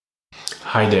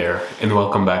Hi there, and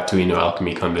welcome back to Inner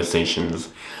Alchemy Conversations.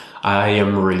 I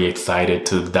am really excited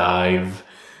to dive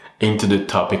into the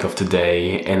topic of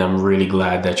today, and I'm really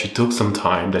glad that you're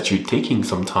taking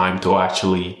some time to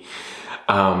actually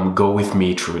go with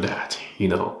me through that.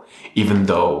 Even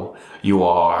though you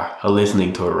are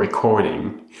listening to a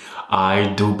recording,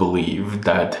 I do believe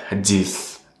that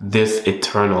this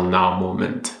eternal now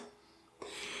moment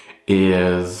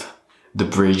is the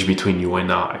bridge between you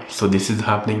and I. So this is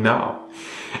happening now.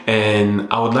 And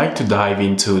I would like to dive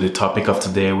into the topic of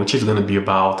today, which is going to be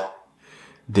about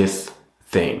this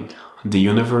thing. The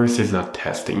universe is not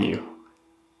testing you.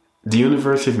 The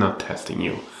universe is not testing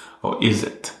you. Or is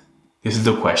it? This is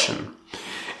the question.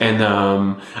 And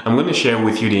I'm going to share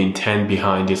with you the intent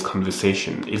behind this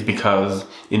conversation. Is because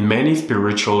in many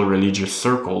spiritual religious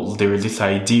circles, there is this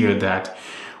idea that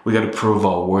we got to prove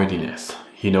our worthiness.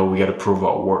 We got to prove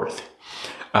our worth.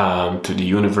 To the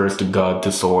universe, to God,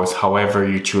 to source, however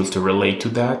you choose to relate to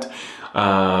that.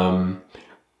 And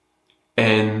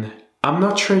I'm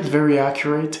not sure it's very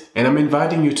accurate. And I'm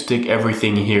inviting you to take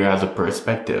everything here as a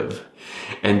perspective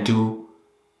and to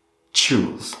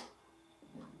choose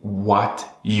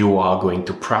what you are going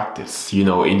to practice,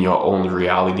 in your own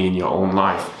reality, in your own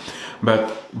life.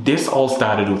 But this all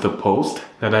started with a post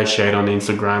that I shared on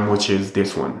Instagram, which is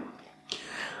this one.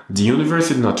 The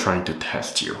universe is not trying to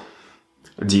test you.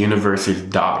 The universe is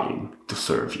dying to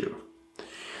serve you.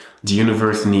 The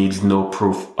universe needs no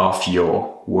proof of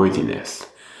your worthiness.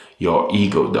 Your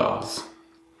ego does.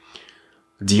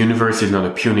 The universe is not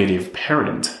a punitive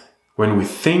parent. When we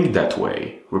think that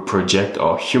way, we project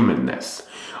our humanness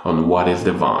on what is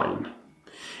divine.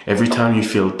 Every time you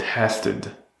feel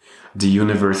tested, the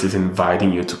universe is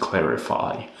inviting you to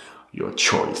clarify your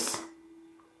choice.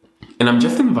 And I'm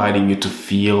just inviting you to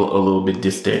feel a little bit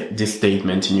this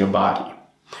statement in your body.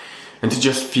 And to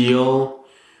just feel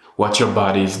what your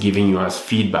body is giving you as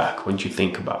feedback when you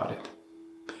think about it.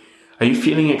 Are you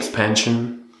feeling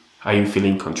expansion? Are you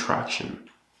feeling contraction?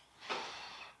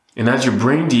 And as you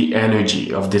bring the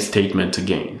energy of this statement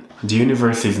again, the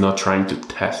universe is not trying to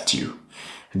test you.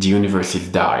 The universe is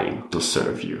dying to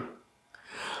serve you.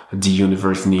 The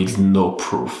universe needs no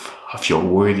proof of your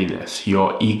worthiness.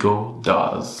 Your ego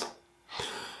does.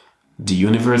 The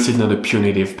universe is not a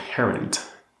punitive parent.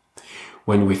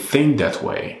 When we think that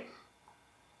way,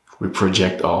 we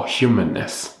project our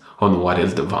humanness on what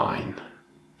is divine.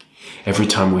 Every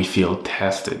time we feel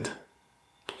tested,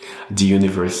 the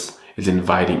universe is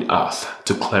inviting us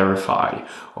to clarify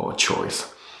our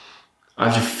choice.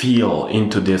 As you feel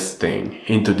into this thing,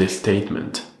 into this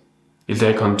statement, is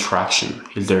there contraction?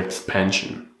 Is there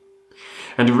expansion?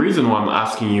 And the reason why I'm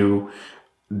asking you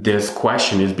this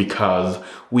question is because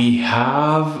we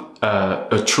have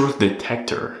a truth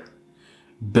detector,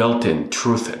 built-in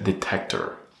truth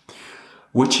detector,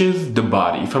 which is the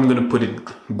body. If I'm going to put it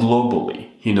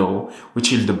globally,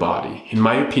 which is the body. In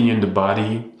my opinion,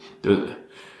 the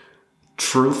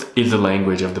truth is the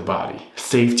language of the body.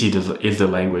 Safety is the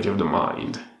language of the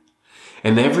mind.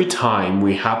 And every time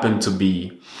we happen to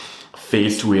be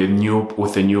faced with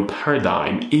a new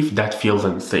paradigm, if that feels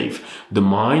unsafe, the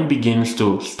mind begins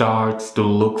to start to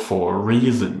look for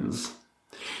reasons,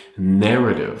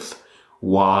 narratives,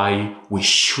 why we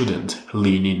shouldn't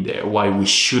lean in there, why we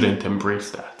shouldn't embrace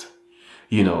that,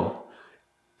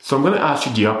 So I'm going to ask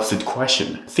you the opposite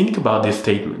question. Think about this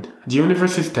statement. The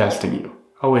universe is testing you,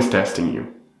 always testing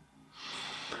you.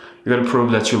 You got to prove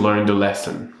that you learned the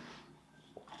lesson.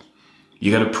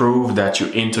 You got to prove that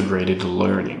you integrated the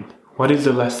learning. What is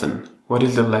the lesson? What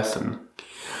is the lesson?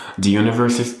 The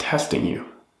universe is testing you.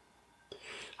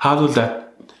 How does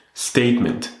that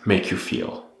statement make you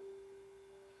feel?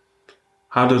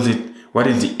 What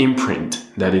is the imprint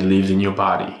that it leaves in your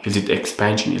body? Is it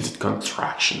expansion? Is it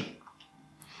contraction?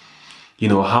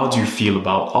 How do you feel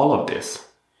about all of this?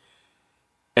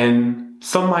 And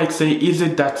some might say, is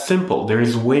it that simple? There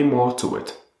is way more to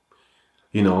it.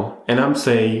 And I'm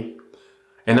saying,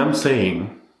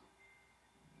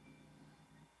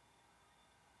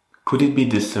 could it be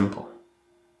this simple?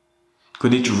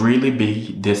 Could it really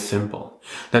be this simple?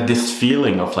 That this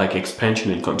feeling of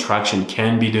expansion and contraction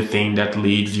can be the thing that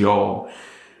leads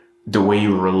the way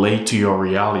you relate to your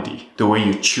reality, the way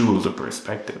you choose a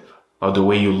perspective, or the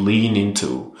way you lean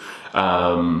into,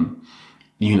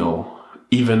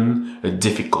 even a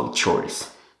difficult choice.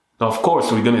 Now, of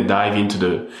course, we're going to dive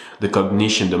into the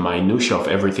cognition, the minutia of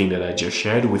everything that I just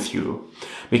shared with you,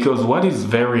 because what is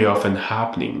very often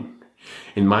happening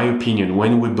In my opinion,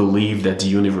 when we believe that the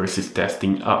universe is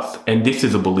testing us, and this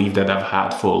is a belief that I've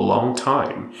had for a long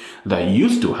time, that I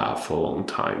used to have for a long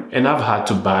time, and I've had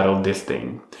to battle this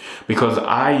thing because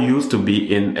I used to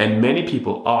be in, and many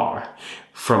people are,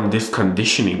 from this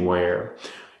conditioning where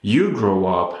you grow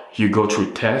up, you go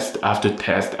through test after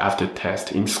test after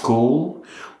test in school,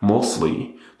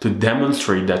 mostly to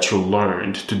demonstrate that you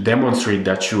learned, to demonstrate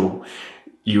that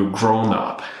you're grown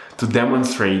up, to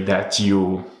demonstrate that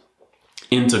you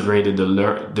integrated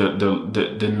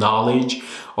the knowledge,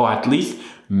 or at least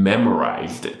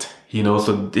memorized it.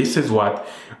 So this is what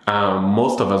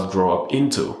most of us grow up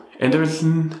into. And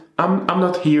I'm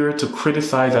not here to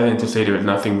criticize that and to say there's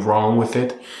nothing wrong with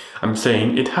it. I'm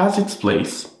saying it has its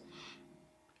place.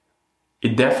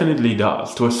 It definitely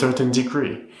does to a certain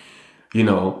degree,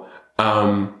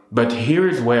 but here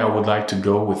is where I would like to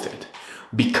go with it.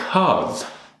 Because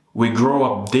we grow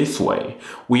up this way,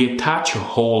 we attach a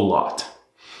whole lot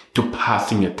to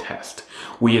passing a test.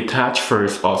 We attach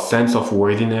first our sense of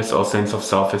worthiness, our sense of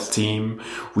self-esteem.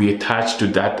 We attach to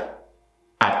that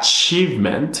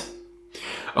achievement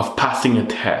of passing a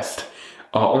test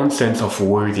our own sense of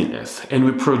worthiness. And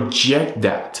we project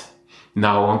that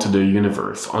now onto the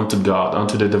universe, onto God,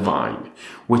 onto the divine,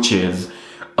 which is,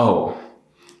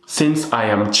 since I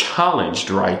am challenged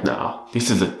right now, this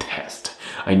is a test.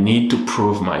 I need to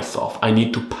prove myself. I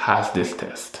need to pass this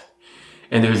test.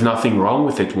 And there's nothing wrong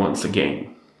with it once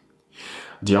again.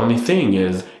 The only thing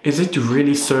is it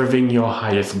really serving your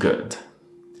highest good?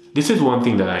 This is one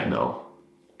thing that I know.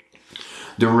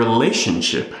 The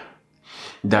relationship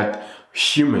that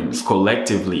humans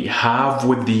collectively have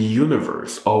with the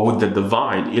universe or with the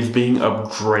divine is being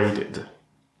upgraded.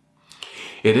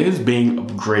 It is being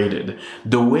upgraded.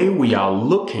 The way we are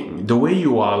looking, the way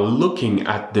you are looking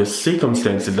at the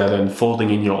circumstances that are unfolding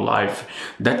in your life,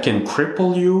 that can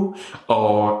cripple you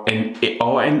or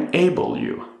enable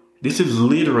you. This is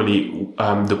literally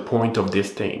the point of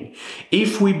this thing.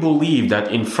 If we believe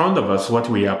that in front of us, what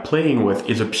we are playing with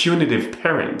is a punitive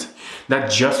parent that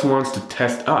just wants to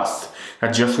test us,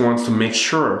 that just wants to make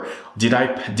sure, did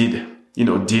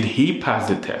he pass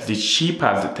the test? Did she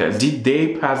pass the test? Did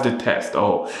they pass the test?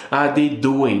 Are they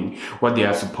doing what they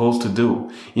are supposed to do?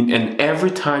 And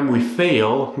every time we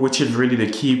fail, which is really the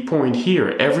key point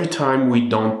here, every time we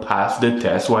don't pass the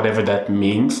test, whatever that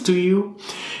means to you,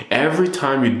 every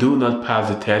time you do not pass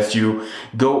the test, you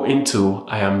go into,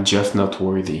 I am just not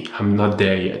worthy. I'm not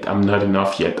there yet. I'm not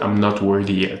enough yet. I'm not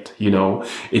worthy yet.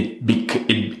 It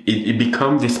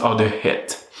becomes this other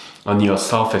hit on your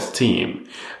self-esteem.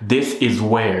 This is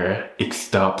where it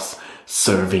stops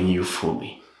serving you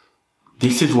fully.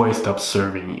 This is where it stops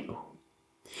serving you.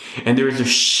 And there is a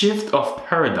shift of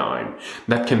paradigm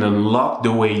that can unlock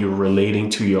the way you're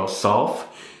relating to yourself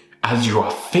as you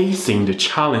are facing the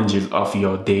challenges of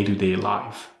your day-to-day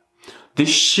life. This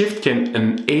shift can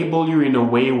enable you in a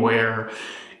way where,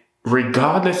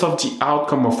 regardless of the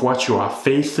outcome of what you are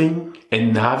facing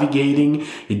and navigating,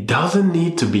 it doesn't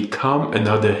need to become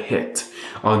another hit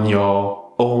on your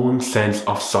own sense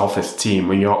of self-esteem,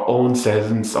 on your own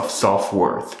sense of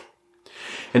self-worth.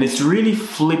 And it's really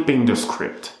flipping the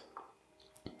script.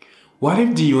 What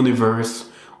if the universe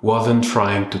wasn't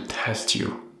trying to test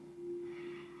you?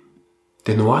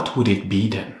 Then what would it be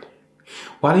then?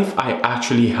 What if I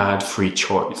actually had free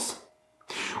choice?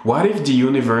 What if the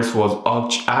universe was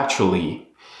actually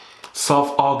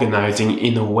self-organizing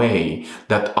in a way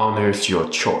that honors your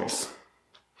choice?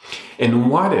 And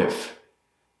what if,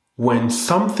 when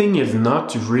something is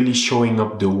not really showing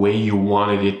up the way you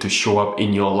wanted it to show up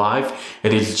in your life,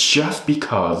 it is just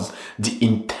because the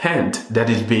intent that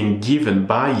is being given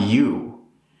by you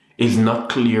is not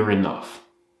clear enough?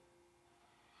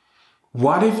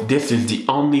 What if this is the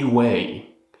only way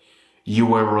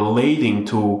you are relating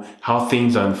to how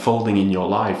things are unfolding in your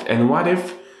life? And what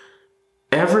if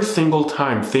every single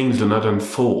time things do not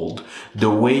unfold the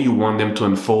way you want them to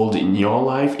unfold in your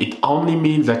life, it only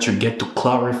means that you get to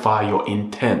clarify your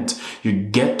intent. You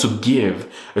get to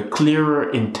give a clearer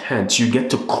intent. You get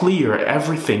to clear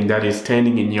everything that is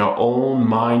standing in your own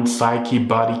mind, psyche,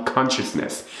 body,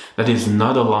 consciousness that is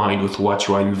not aligned with what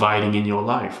you are inviting in your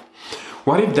life.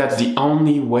 What if that's the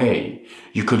only way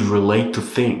you could relate to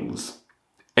things?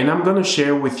 And I'm going to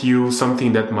share with you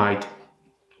something that might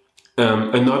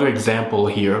another example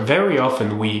here. Very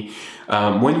often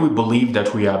when we believe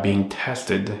that we are being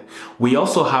tested, we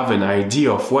also have an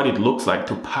idea of what it looks like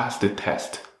to pass the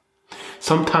test.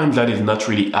 Sometimes that is not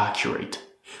really accurate.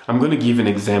 I'm going to give an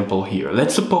example here.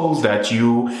 Let's suppose that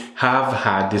you have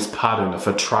had this pattern of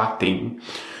attracting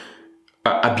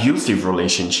abusive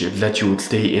relationships that you would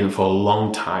stay in for a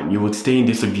long time. You would stay in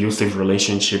these abusive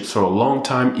relationships for a long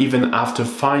time, even after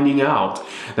finding out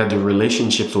that the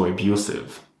relationships were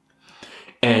abusive.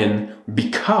 And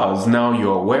because now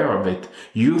you're aware of it,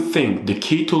 you think the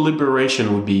key to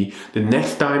liberation would be the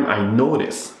next time I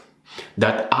notice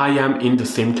that I am in the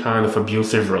same kind of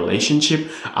abusive relationship,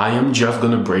 I am just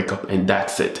going to break up and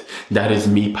that's it. That is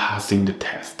me passing the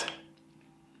test.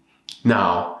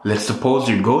 Now, let's suppose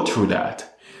you go through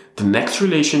that. The next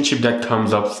relationship that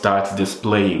comes up starts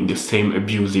displaying the same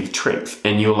abusive traits.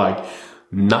 And you're like,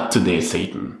 not today,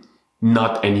 Satan.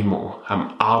 Not anymore.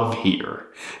 I'm out of here.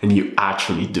 And you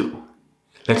actually do.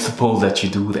 Let's suppose that you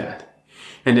do that.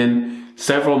 And then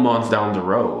several months down the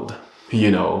road,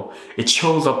 it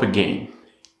shows up again.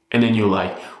 And then you're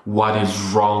like, what is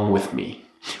wrong with me?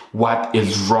 What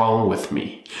is wrong with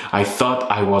me? I thought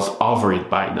I was over it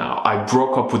by now. I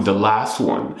broke up with the last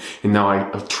one and now I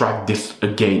attract this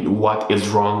again. What is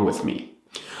wrong with me?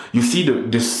 You see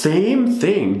the same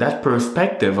thing, that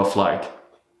perspective of like,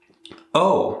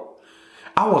 oh,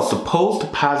 I was supposed to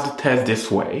pass the test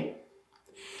this way,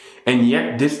 and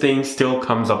yet this thing still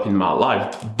comes up in my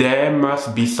life. There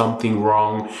must be something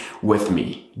wrong with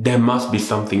me. There must be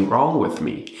something wrong with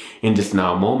me in this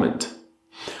now moment.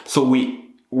 So we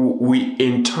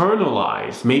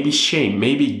internalize maybe shame,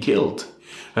 maybe guilt,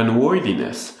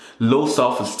 unworthiness, low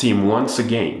self-esteem once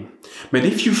again. But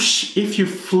if you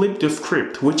flip the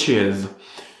script, which is,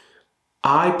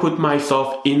 I put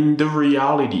myself in the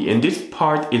reality, and this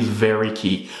part is very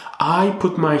key. I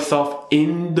put myself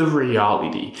in the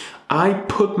reality. I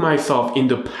put myself in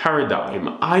the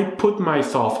paradigm. I put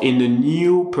myself in the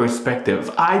new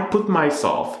perspective. I put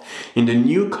myself in the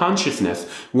new consciousness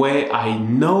where I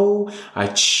know, I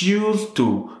choose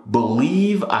to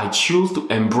believe, I choose to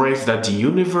embrace that the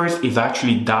universe is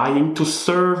actually dying to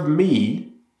serve me.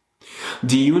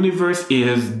 The universe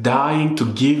is dying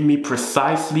to give me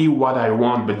precisely what I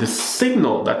want, but the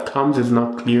signal that comes is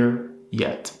not clear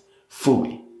yet,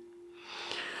 fully.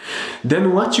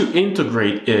 Then what you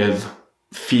integrate is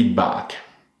feedback.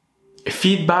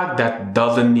 Feedback that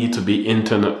doesn't need to be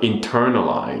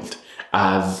internalized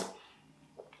as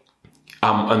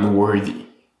I'm unworthy.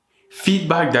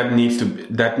 Feedback that needs to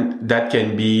that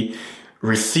can be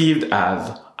received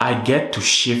as I get to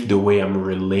shift the way I'm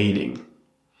relating,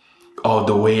 or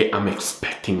the way I'm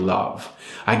expecting love.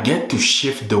 I get to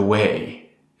shift the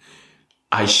way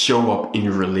I show up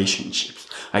in relationships.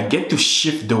 I get to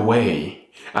shift the way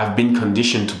I've been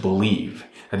conditioned to believe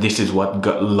that this is what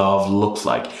love looks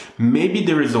like. Maybe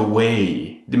there is a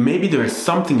way, maybe there is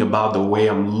something about the way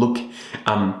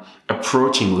I'm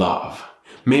approaching love.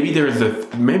 Maybe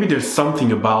there's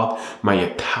something about my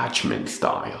attachment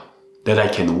style that I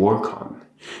can work on.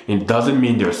 It doesn't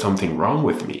mean there's something wrong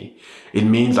with me. It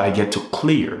means I get to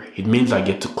clear. It means I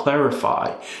get to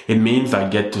clarify. It means I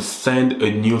get to send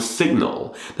a new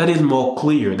signal that is more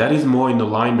clear, that is more in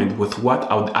alignment with what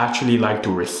I would actually like to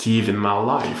receive in my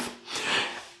life.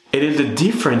 It is the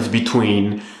difference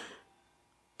between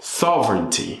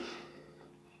sovereignty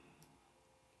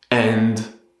and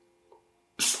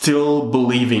still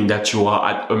believing that you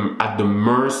are at the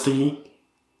mercy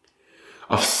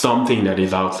of something that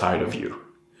is outside of you.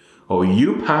 Or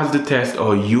you passed the test,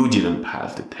 or you didn't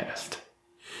pass the test.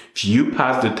 If you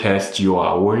passed the test, you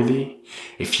are worthy.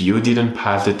 If you didn't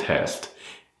pass the test,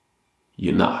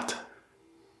 you're not.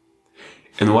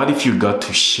 And what if you got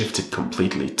to shift it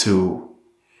completely to,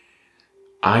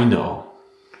 I know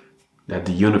that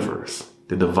the universe,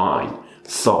 the divine,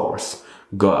 source,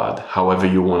 God, however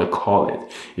you want to call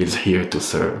it, is here to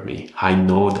serve me. I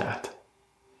know that.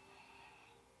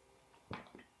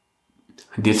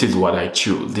 This is what I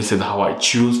choose. This is how I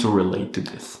choose to relate to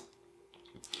this.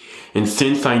 And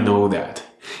since I know that,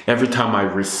 every time I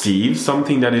receive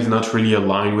something that is not really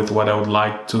aligned with what I would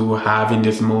like to have in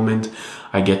this moment,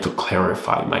 I get to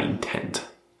clarify my intent.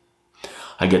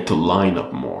 I get to line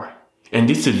up more. And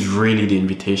this is really the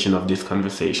invitation of this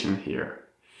conversation here.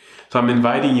 So I'm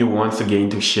inviting you once again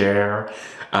to share,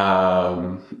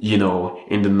 in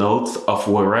the notes of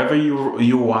wherever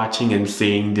you're watching and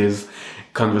seeing this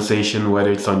conversation, whether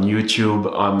it's on YouTube,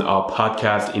 on our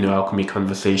podcast, Inner Alchemy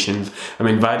Conversations. I'm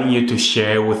inviting you to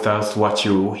share with us what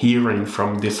you're hearing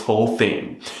from this whole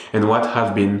thing and what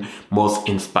has been most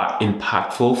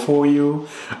impactful for you.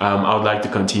 I would like to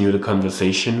continue the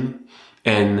conversation.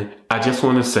 And I just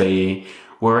want to say,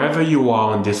 wherever you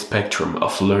are on this spectrum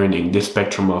of learning, this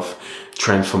spectrum of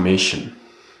transformation,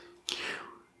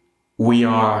 we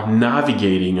are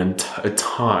navigating a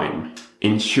time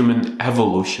in human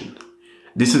evolution.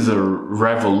 This is a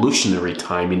revolutionary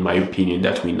time, in my opinion,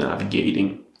 that we're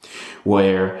navigating,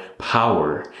 where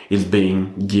power is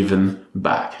being given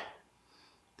back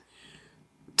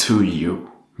to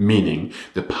you, meaning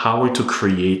the power to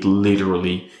create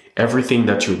literally everything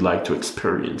that you'd like to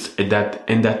experience. And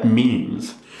that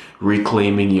means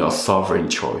reclaiming your sovereign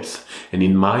choice. And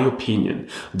in my opinion,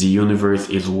 the universe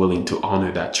is willing to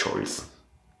honor that choice.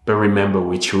 But remember,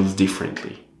 we choose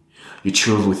differently. You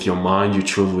choose with your mind, you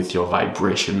choose with your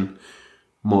vibration,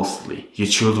 mostly. You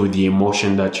choose with the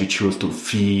emotion that you choose to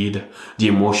feed, the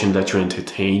emotion that you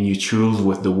entertain. You choose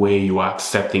with the way you are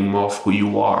accepting more of who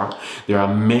you are. There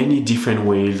are many different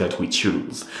ways that we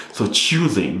choose. So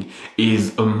choosing is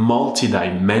a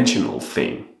multidimensional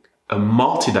thing. A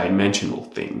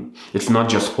multidimensional thing. It's not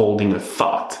just holding a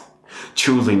thought.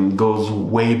 Choosing goes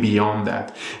way beyond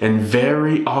that. And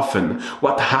very often,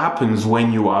 what happens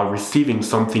when you are receiving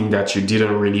something that you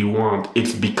didn't really want,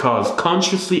 it's because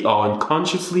consciously or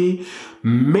unconsciously,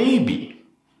 maybe,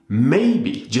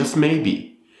 just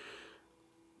maybe,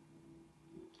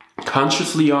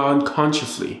 consciously or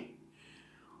unconsciously,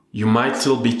 you might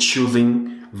still be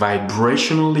choosing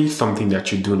vibrationally something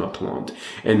that you do not want.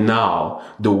 And now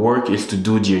the work is to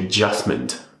do the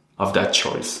adjustment of that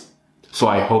choice. So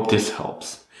I hope this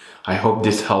helps. I hope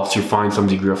this helps you find some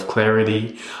degree of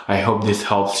clarity. I hope this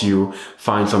helps you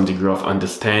find some degree of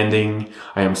understanding.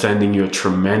 I am sending you a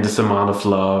tremendous amount of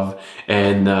love,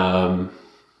 and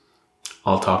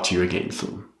I'll talk to you again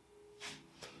soon.